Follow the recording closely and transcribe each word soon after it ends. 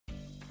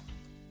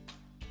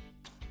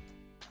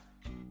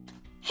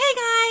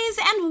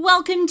and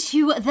welcome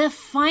to the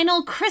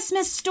final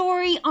Christmas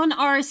story on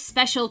our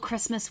special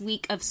Christmas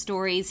week of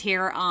stories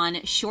here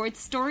on Short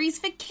Stories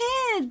for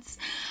Kids.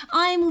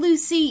 I'm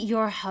Lucy,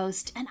 your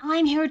host, and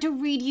I'm here to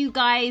read you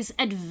guys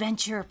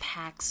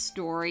adventure-packed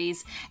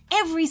stories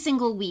every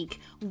single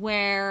week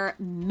where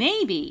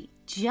maybe,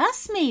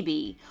 just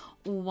maybe,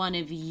 one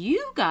of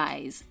you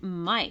guys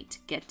might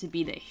get to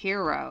be the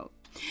hero.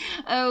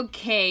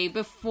 Okay,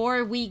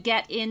 before we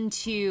get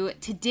into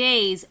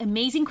today's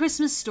amazing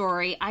Christmas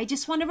story, I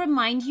just want to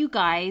remind you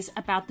guys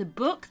about the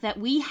book that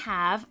we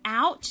have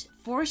out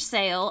for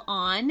sale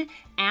on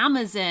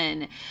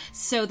Amazon.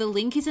 So the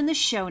link is in the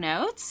show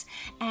notes,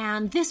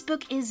 and this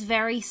book is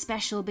very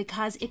special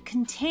because it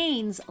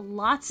contains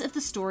lots of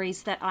the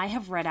stories that I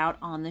have read out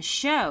on the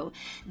show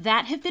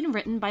that have been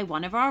written by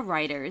one of our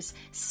writers,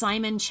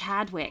 Simon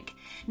Chadwick.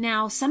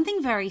 Now,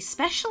 something very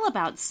special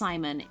about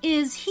Simon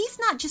is he's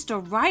not just a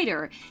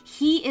writer,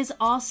 he is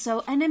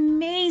also an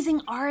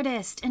amazing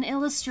artist and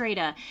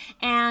illustrator.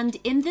 And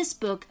in this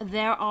book,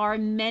 there are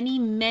many,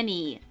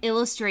 many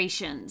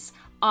illustrations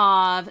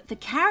of the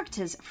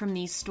characters from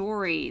these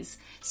stories.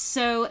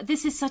 So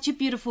this is such a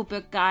beautiful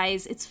book,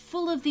 guys. It's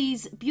full of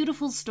these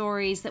beautiful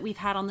stories that we've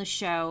had on the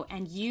show,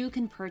 and you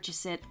can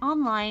purchase it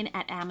online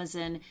at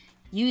Amazon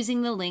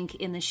using the link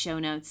in the show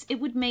notes. It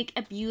would make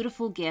a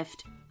beautiful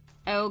gift.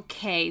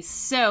 Okay,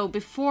 so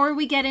before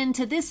we get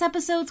into this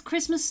episode's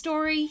Christmas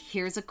story,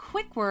 here's a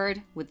quick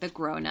word with the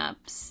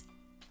grown-ups.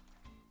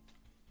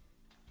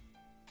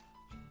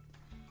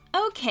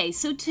 Okay,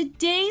 so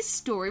today's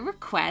story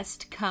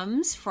request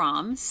comes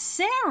from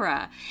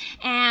Sarah,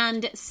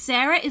 and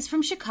Sarah is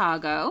from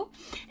Chicago,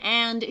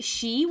 and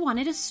she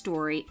wanted a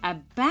story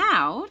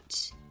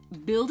about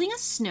building a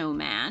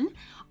snowman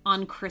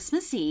on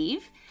Christmas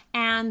Eve,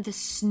 and the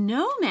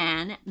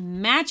snowman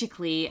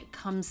magically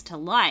comes to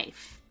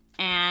life,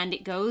 and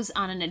it goes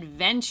on an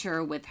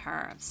adventure with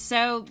her.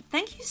 So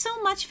thank you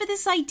so much for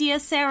this idea,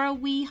 Sarah.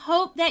 We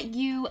hope that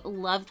you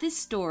love this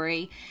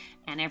story,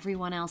 and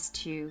everyone else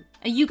too.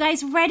 Are you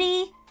guys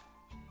ready?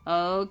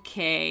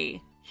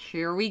 Okay,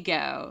 here we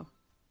go.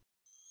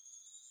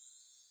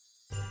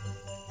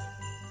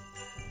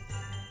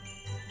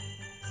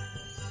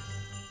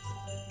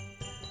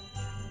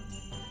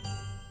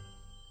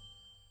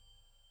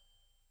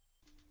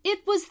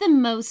 It was the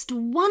most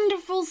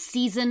wonderful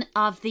season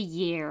of the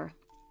year.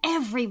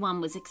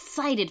 Everyone was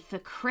excited for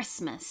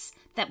Christmas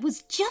that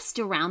was just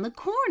around the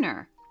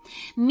corner.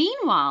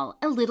 Meanwhile,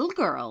 a little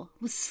girl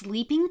was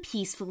sleeping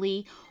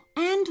peacefully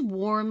and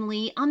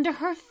warmly under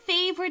her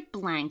favorite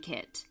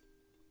blanket.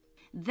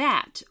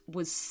 That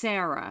was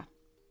Sarah,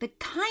 the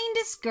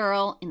kindest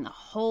girl in the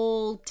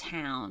whole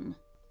town.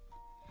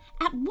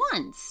 At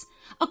once,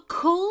 a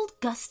cold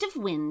gust of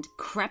wind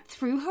crept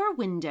through her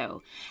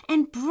window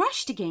and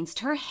brushed against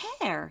her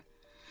hair.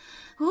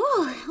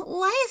 "Ooh,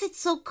 why is it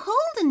so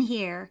cold in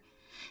here?"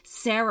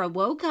 Sarah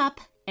woke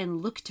up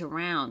and looked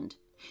around.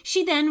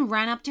 She then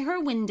ran up to her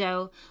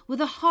window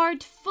with a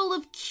heart full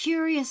of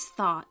curious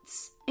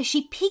thoughts. As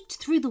she peeked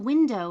through the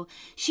window,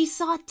 she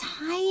saw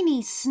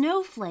tiny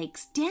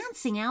snowflakes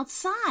dancing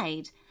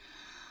outside.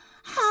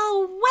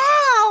 "Oh,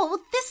 wow!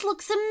 This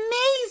looks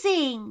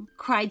amazing!"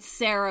 cried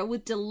Sarah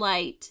with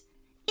delight.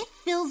 "It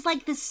feels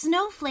like the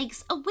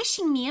snowflakes are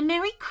wishing me a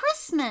Merry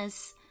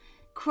Christmas!"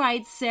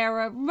 cried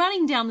Sarah,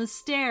 running down the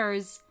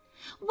stairs.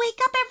 "Wake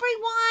up,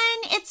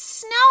 everyone! It's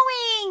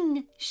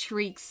snowing!"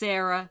 shrieked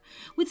Sarah.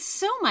 With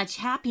so much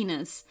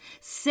happiness,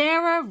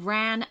 Sarah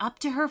ran up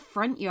to her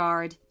front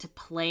yard to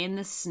play in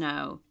the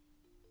snow.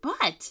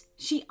 But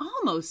she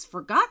almost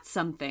forgot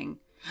something.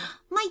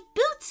 "My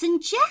boots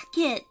and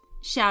jacket!"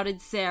 shouted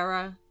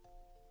Sarah.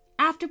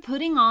 After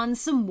putting on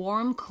some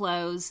warm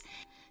clothes,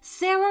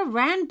 Sarah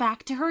ran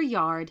back to her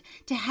yard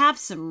to have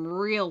some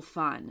real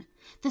fun.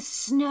 The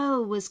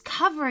snow was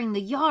covering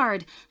the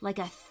yard like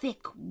a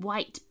thick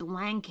white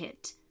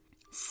blanket.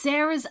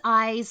 Sarah's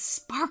eyes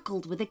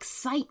sparkled with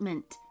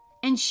excitement,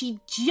 and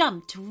she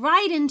jumped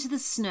right into the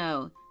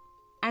snow.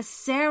 As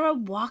Sarah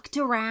walked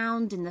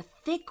around in the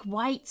thick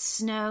white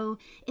snow,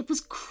 it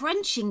was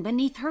crunching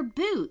beneath her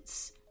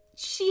boots.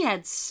 She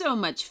had so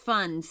much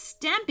fun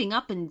stamping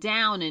up and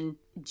down and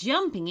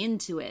jumping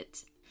into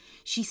it.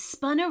 She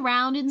spun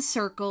around in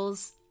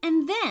circles,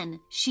 and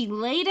then she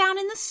lay down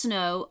in the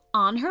snow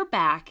on her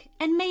back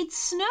and made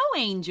snow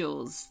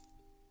angels.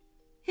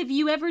 Have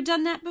you ever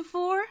done that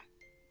before?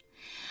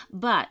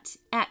 But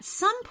at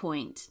some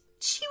point,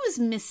 she was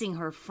missing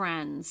her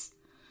friends.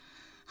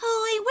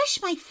 "Oh, I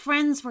wish my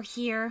friends were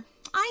here.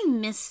 I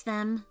miss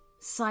them,"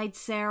 sighed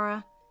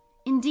Sarah.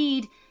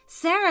 Indeed,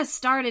 Sarah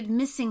started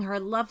missing her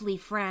lovely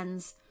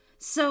friends,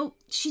 so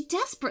she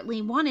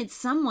desperately wanted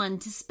someone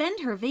to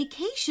spend her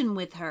vacation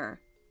with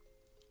her.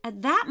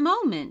 At that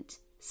moment,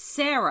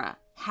 Sarah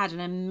had an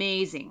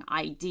amazing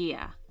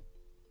idea.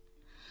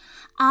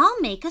 "I'll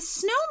make a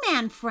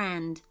snowman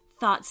friend,"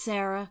 thought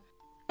Sarah.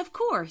 Of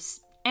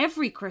course,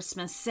 every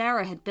Christmas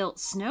Sarah had built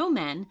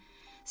snowmen,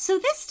 so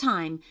this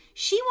time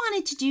she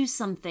wanted to do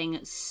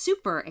something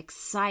super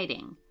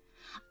exciting.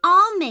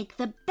 "I'll make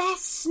the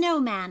best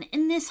snowman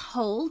in this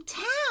whole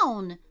town."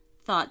 down,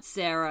 thought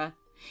Sarah.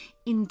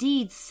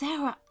 Indeed,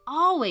 Sarah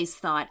always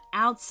thought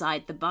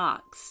outside the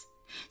box.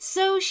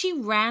 So she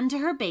ran to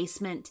her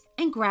basement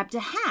and grabbed a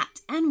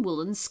hat and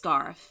woolen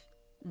scarf.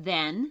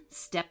 Then,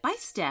 step by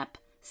step,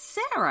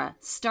 Sarah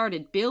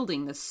started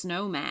building the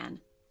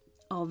snowman.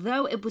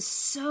 Although it was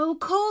so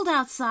cold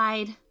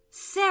outside,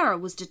 Sarah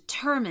was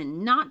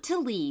determined not to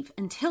leave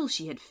until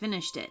she had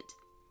finished it.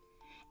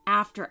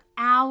 After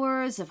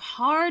hours of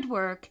hard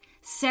work,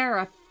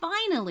 Sarah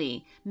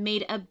finally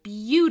made a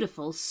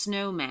beautiful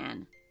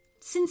snowman.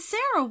 Since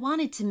Sarah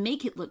wanted to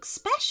make it look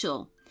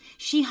special,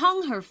 she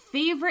hung her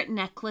favorite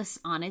necklace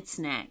on its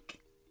neck.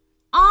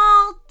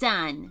 "All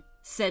done,"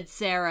 said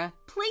Sarah,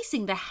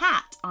 placing the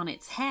hat on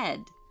its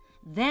head.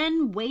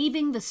 Then,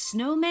 waving the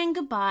snowman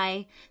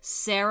goodbye,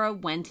 Sarah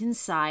went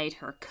inside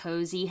her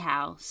cozy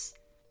house.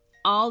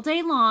 All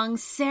day long,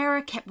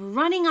 Sarah kept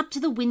running up to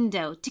the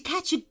window to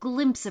catch a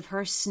glimpse of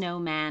her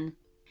snowman.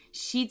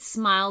 She'd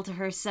smile to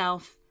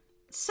herself,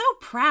 so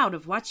proud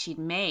of what she'd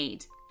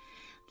made.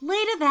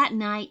 Later that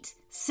night,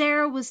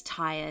 Sarah was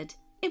tired.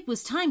 It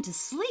was time to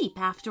sleep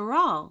after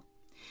all.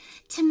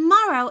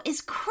 "Tomorrow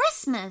is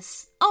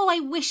Christmas. Oh, I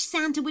wish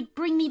Santa would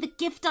bring me the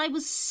gift I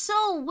was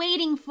so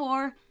waiting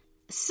for."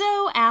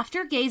 So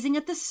after gazing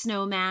at the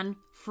snowman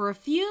for a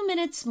few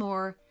minutes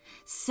more,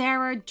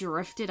 Sarah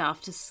drifted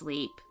off to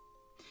sleep.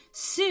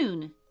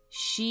 Soon,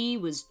 she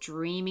was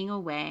dreaming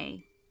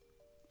away.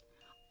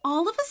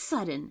 All of a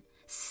sudden,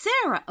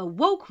 Sarah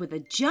awoke with a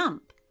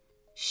jump.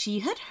 She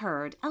had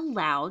heard a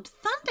loud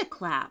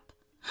thunderclap.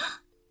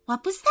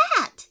 What was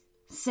that?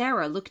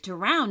 Sarah looked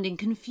around in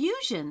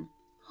confusion.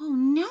 "Oh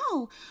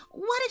no,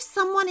 what if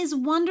someone is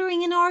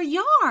wandering in our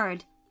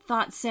yard?"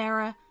 thought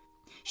Sarah.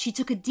 She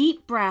took a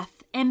deep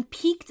breath and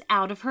peeked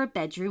out of her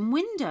bedroom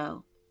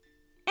window.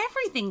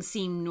 Everything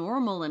seemed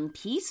normal and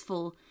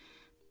peaceful,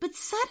 but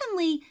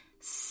suddenly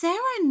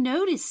Sarah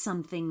noticed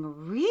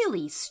something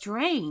really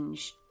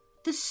strange.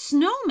 The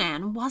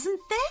snowman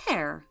wasn't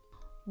there.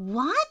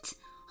 "What?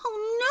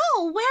 Oh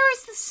no, where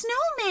is the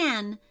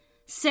snowman?"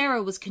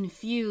 Sarah was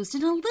confused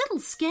and a little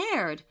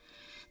scared,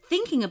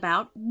 thinking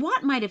about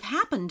what might have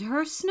happened to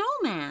her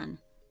snowman.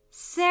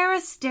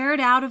 Sarah stared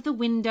out of the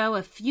window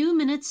a few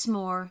minutes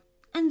more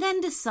and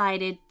then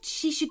decided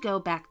she should go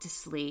back to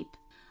sleep.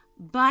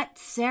 But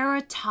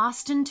Sarah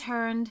tossed and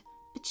turned,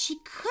 but she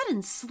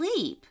couldn't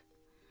sleep.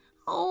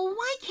 "Oh,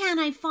 why can't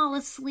I fall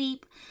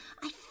asleep?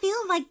 I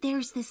feel like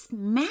there's this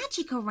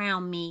magic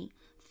around me,"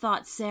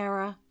 thought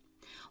Sarah.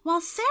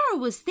 While Sarah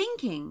was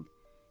thinking,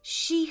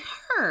 she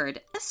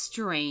heard a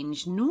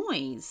strange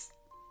noise.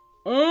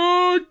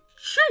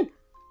 Achoo!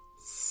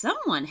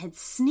 Someone had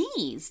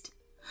sneezed.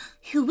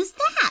 "Who was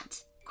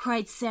that?"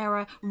 cried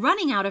Sarah,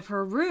 running out of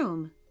her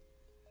room.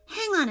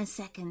 "Hang on a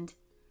second.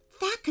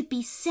 That could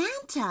be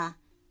Santa,"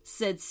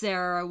 said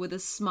Sarah with a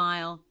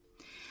smile.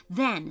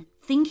 Then,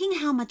 thinking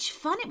how much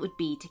fun it would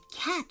be to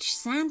catch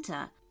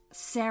Santa,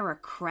 Sarah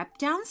crept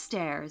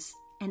downstairs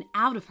and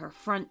out of her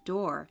front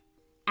door.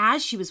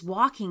 As she was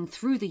walking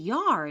through the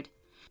yard,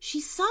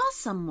 she saw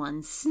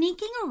someone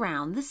sneaking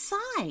around the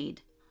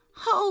side.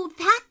 "Oh,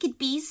 that could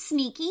be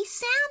Sneaky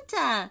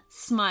Santa,"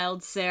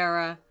 smiled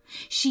Sarah.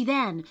 She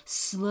then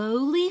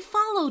slowly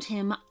followed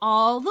him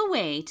all the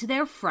way to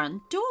their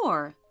front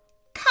door.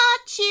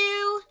 "Caught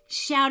you!"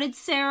 shouted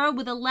Sarah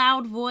with a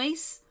loud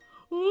voice.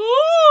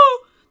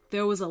 "Oh!"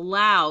 There was a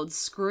loud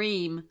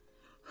scream.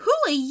 "Who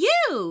are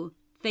you?"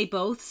 they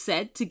both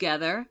said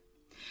together.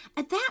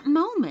 At that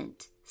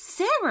moment,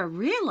 Sarah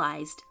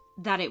realized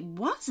that it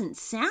wasn't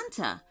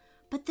Santa,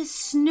 but the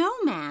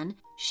snowman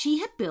she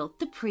had built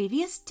the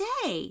previous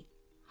day.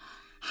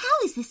 "How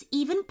is this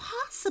even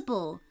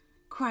possible?"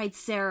 cried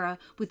Sarah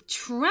with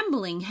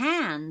trembling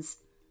hands.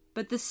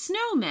 But the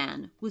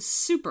snowman was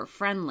super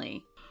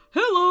friendly.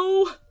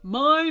 "Hello,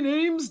 my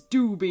name's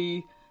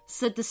Doobie,"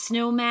 said the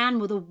snowman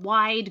with a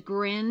wide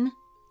grin.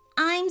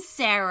 "I'm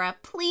Sarah,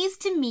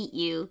 pleased to meet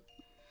you."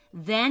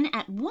 Then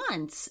at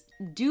once,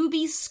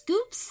 Doobie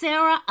scooped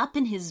Sarah up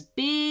in his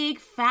big,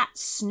 fat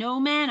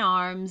snowman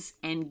arms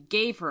and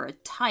gave her a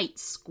tight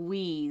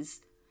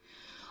squeeze.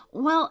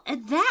 Well,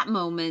 at that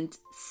moment,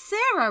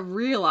 Sarah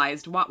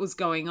realized what was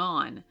going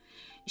on.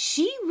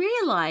 She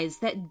realized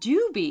that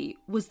Doobie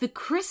was the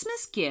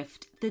Christmas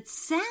gift that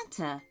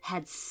Santa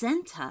had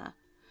sent her.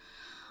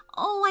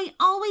 "Oh, I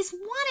always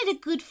wanted a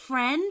good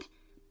friend,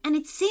 and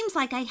it seems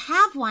like I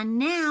have one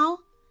now,"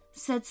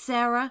 said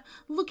Sarah,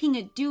 looking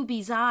at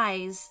Doobie's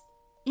eyes.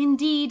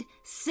 Indeed,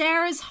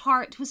 Sarah's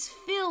heart was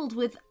filled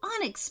with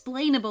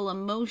unexplainable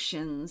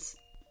emotions.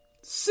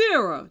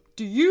 "Sarah,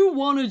 do you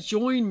want to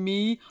join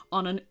me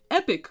on an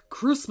epic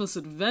Christmas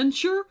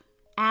adventure?"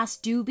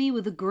 asked Doobie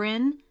with a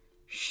grin.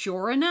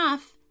 Sure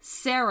enough,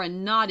 Sarah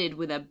nodded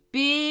with a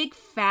big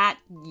fat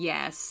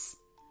yes.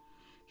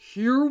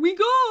 "Here we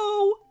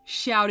go!"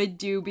 shouted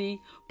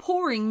Doobie,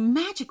 pouring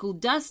magical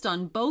dust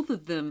on both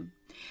of them.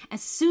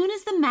 As soon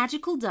as the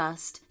magical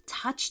dust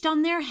touched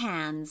on their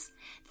hands,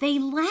 they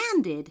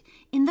landed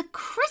in the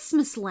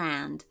Christmas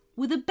land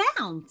with a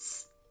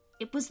bounce.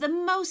 It was the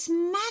most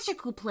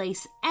magical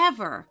place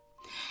ever.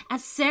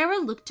 As Sarah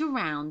looked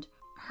around,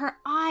 her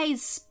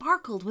eyes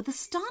sparkled with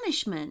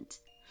astonishment.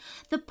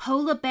 The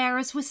polar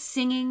bears were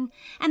singing,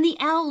 and the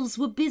elves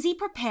were busy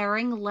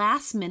preparing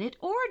last-minute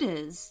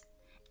orders.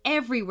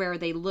 Everywhere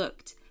they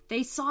looked,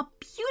 they saw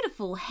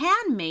beautiful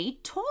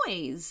handmade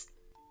toys.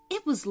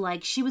 It was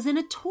like she was in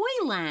a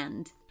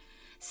toyland.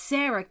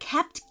 Sarah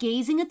kept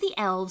gazing at the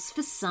elves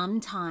for some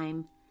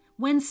time,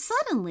 when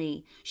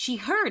suddenly she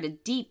heard a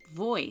deep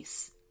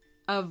voice.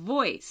 A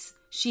voice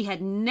she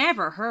had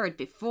never heard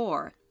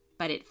before,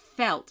 but it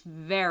felt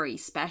very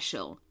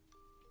special.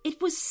 It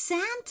was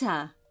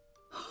Santa.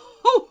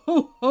 "Ho,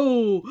 ho,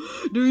 ho!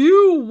 Do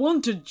you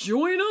want to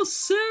join us,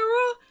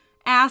 Sarah?"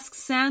 asked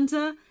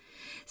Santa.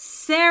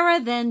 Sarah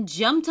then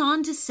jumped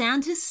onto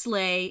Santa's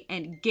sleigh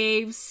and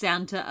gave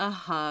Santa a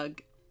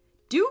hug.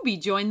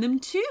 Doobie joined them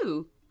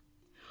too.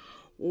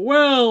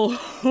 "Well,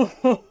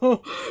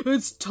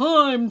 it's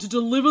time to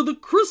deliver the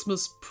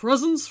Christmas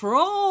presents for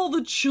all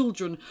the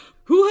children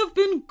who have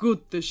been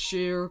good this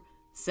year,"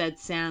 said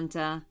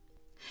Santa.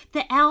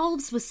 The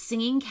elves were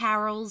singing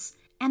carols,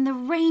 and the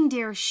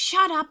reindeer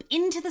shot up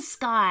into the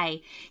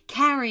sky,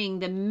 carrying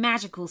the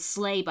magical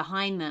sleigh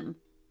behind them.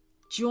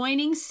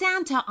 Joining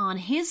Santa on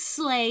his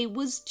sleigh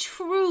was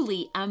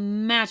truly a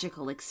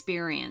magical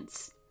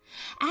experience.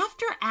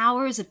 After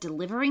hours of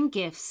delivering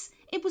gifts,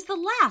 it was the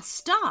last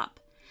stop.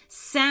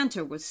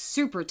 Santa was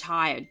super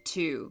tired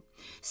too,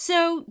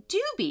 so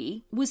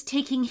Doobie was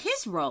taking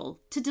his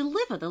role to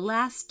deliver the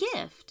last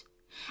gift.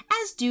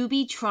 As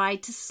Doobie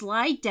tried to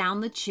slide down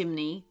the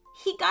chimney,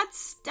 he got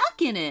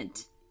stuck in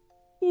it.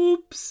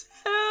 "Oops,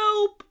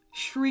 help!"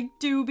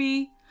 shrieked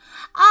Doobie.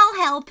 "I'll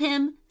help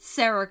him."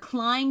 Sarah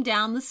climbed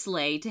down the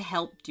sleigh to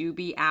help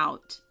Doobie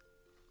out.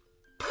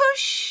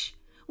 Push!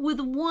 With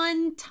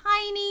one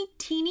tiny,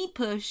 teeny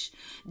push,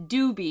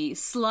 Doobie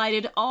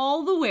slided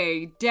all the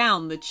way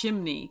down the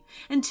chimney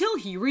until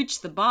he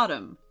reached the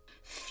bottom.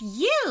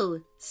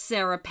 "Phew!"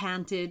 Sarah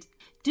panted.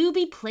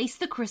 Doobie placed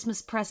the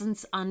Christmas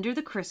presents under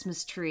the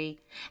Christmas tree,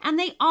 and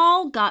they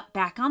all got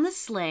back on the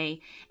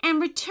sleigh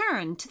and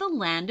returned to the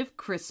land of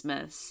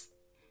Christmas.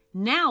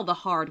 Now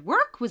the hard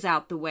work was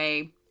out the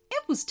way.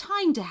 It was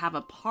time to have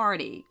a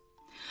party.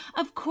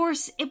 Of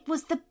course, it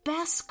was the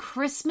best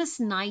Christmas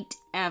night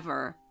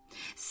ever.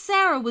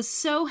 Sarah was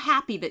so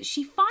happy that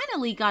she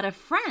finally got a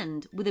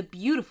friend with a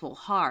beautiful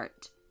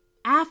heart.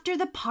 After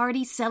the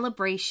party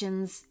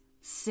celebrations,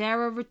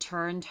 Sarah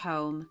returned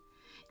home.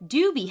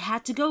 Doobie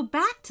had to go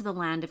back to the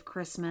land of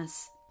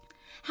Christmas.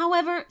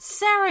 However,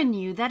 Sarah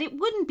knew that it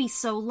wouldn't be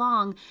so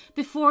long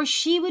before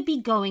she would be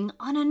going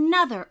on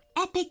another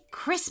epic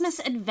Christmas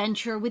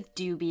adventure with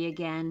Doobie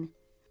again.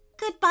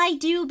 "Goodbye,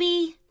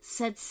 Doobie,"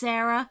 said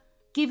Sarah,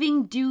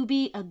 giving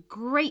Doobie a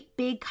great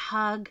big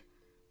hug.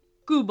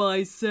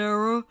 "Goodbye,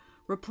 Sarah,"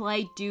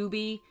 replied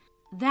Doobie.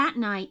 That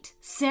night,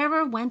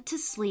 Sarah went to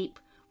sleep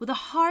with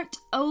a heart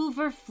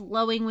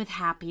overflowing with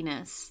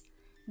happiness.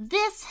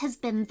 "This has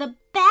been the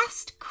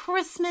best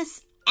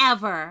Christmas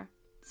ever,"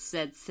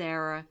 said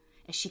Sarah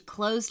as she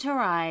closed her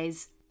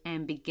eyes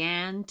and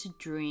began to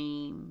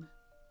dream.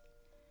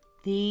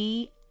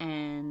 The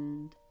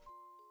end.